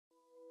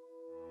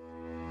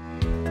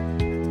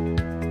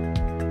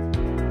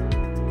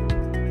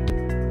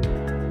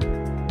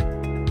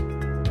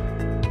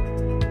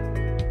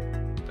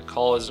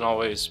call isn't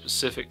always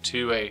specific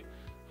to a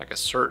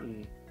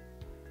certain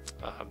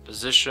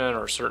position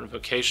or a certain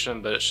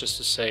vocation, but it's just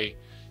to say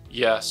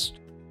yes.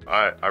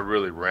 I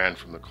really ran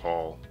from the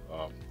call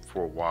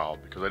for a while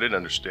because I didn't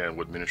understand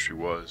what ministry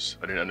was.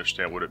 I didn't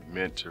understand what it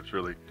meant to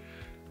really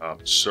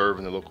serve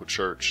in the local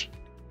church.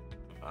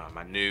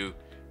 I knew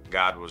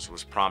God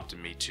was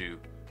prompting me to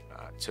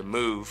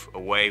move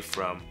away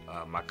from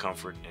my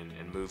comfort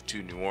and move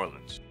to New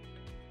Orleans.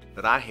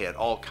 But I had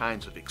all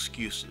kinds of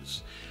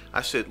excuses.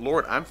 I said,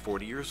 Lord, I'm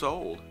 40 years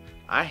old.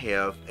 I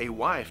have a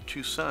wife,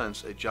 2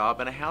 sons, a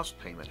job, and a house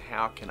payment.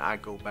 How can I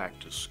go back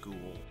to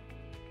school?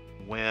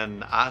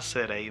 When I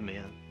said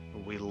amen,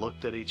 we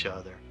looked at each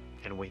other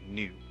and we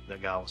knew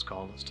that God was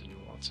calling us to New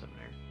Orleans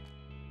Seminary.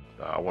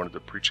 I wanted to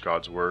preach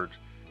God's word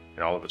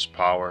in all of its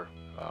power,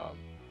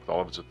 with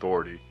all of its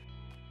authority.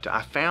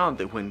 I found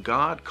that when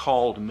God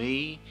called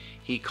me,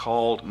 He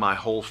called my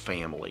whole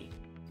family.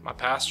 My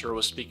pastor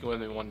was speaking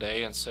with me one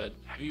day and said,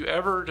 have you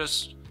ever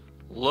just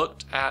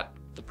looked at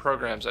the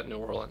programs at New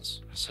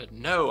Orleans? I said,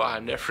 no,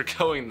 I'm never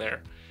going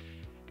there.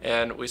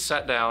 And we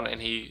sat down and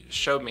he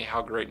showed me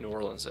how great New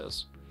Orleans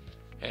is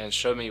and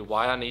showed me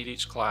why I need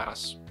each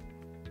class.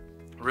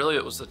 Really,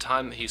 it was the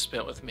time that he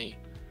spent with me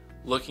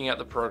looking at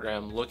the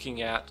program,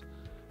 looking at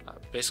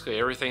basically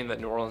everything that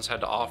New Orleans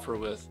had to offer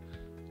with,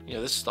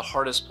 this is the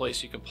hardest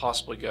place you can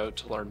possibly go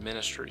to learn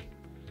ministry.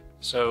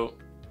 So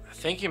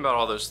thinking about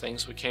all those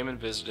things, we came and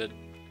visited.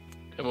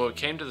 And when we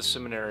came to the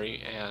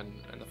seminary and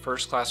the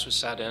first class we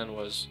sat in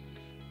was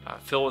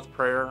filled with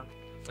prayer.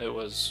 It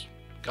was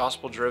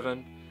gospel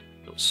driven.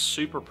 It was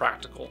super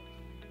practical.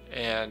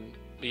 And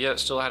yet it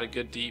still had a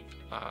good, deep,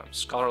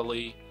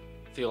 scholarly,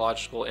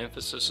 theological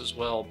emphasis as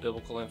well,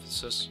 biblical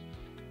emphasis.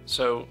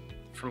 So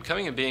from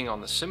coming and being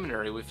on the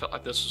seminary, we felt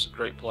like this was a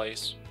great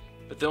place.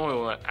 But then when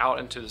we went out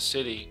into the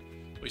city,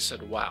 we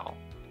said, wow,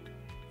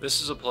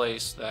 this is a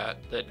place that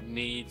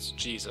needs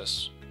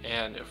Jesus.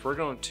 And if we're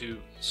going to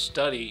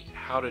study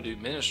how to do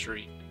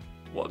ministry,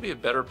 what would be a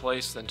better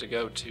place than to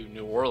go to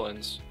New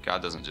Orleans?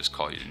 God doesn't just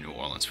call you to New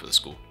Orleans for the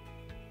school.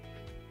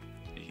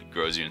 He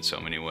grows you in so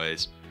many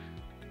ways.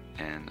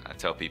 And I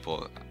tell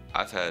people,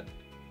 I've had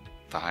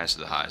the highest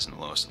of the highs and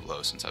the lowest of the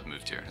lows since I've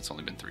moved here. And it's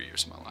only been 3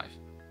 years of my life.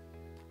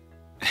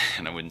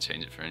 And I wouldn't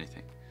change it for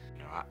anything.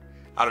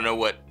 I don't know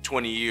what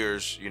 20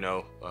 years,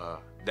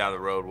 down the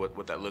road,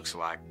 what that looks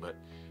like, but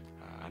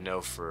I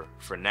know for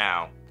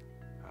now,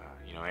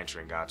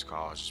 answering God's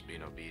call is just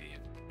being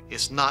obedient.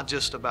 It's not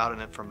just about an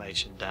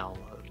information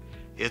download.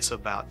 It's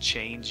about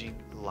changing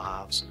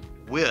lives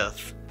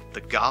with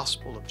the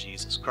gospel of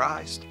Jesus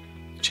Christ,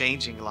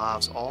 changing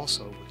lives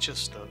also with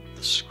just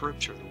the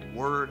scripture, the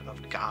word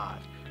of God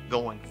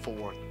going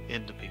forth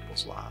into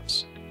people's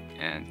lives.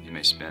 And you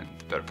may spend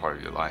the better part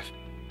of your life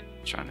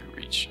trying to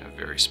reach a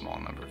very small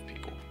number of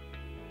people.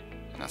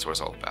 And that's what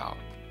it's all about,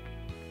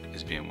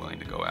 is being willing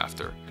to go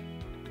after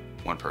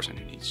one person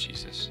who needs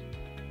Jesus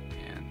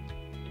and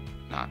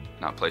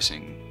not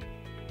placing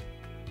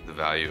the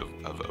value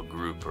of a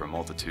group or a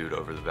multitude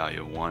over the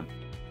value of one.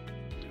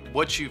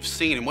 What you've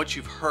seen and what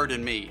you've heard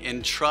in me,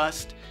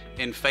 entrust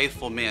in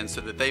faithful men so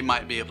that they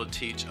might be able to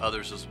teach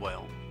others as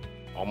well.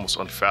 Almost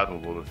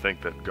unfathomable to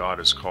think that God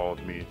has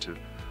called me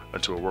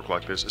into a work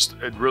like this.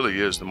 It really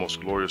is the most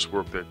glorious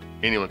work that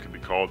anyone can be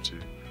called to.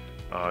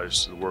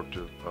 It's the work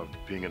of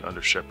being an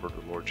under-shepherd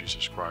of the Lord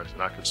Jesus Christ,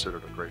 and I consider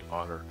it a great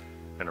honor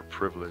and a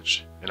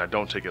privilege, and I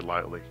don't take it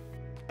lightly.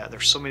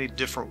 There's so many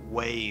different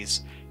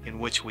ways in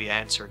which we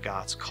answer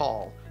God's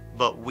call,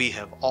 but we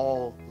have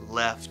all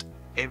left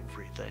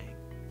everything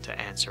to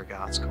answer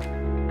God's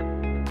call.